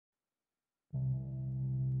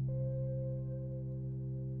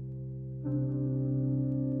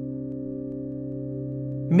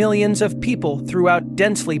Millions of people throughout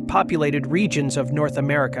densely populated regions of North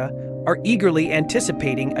America are eagerly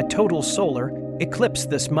anticipating a total solar eclipse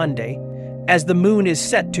this Monday, as the moon is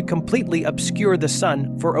set to completely obscure the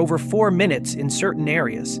sun for over 4 minutes in certain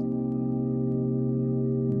areas.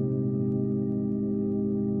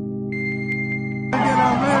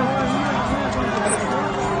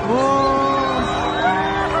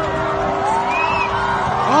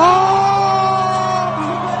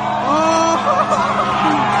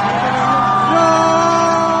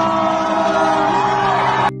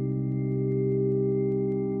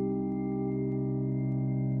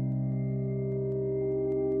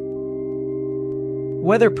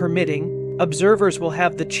 Weather permitting, observers will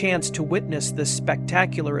have the chance to witness this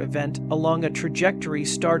spectacular event along a trajectory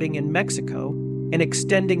starting in Mexico and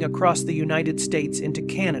extending across the United States into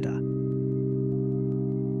Canada.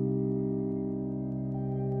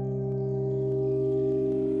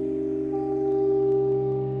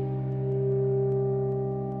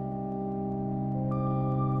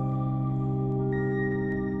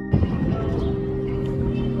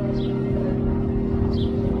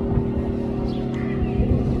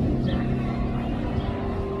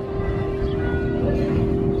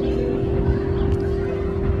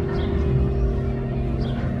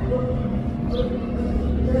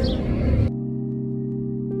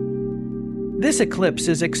 This eclipse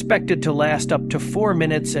is expected to last up to 4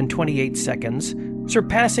 minutes and 28 seconds,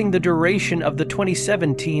 surpassing the duration of the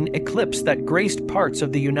 2017 eclipse that graced parts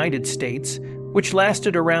of the United States, which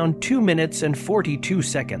lasted around 2 minutes and 42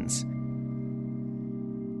 seconds.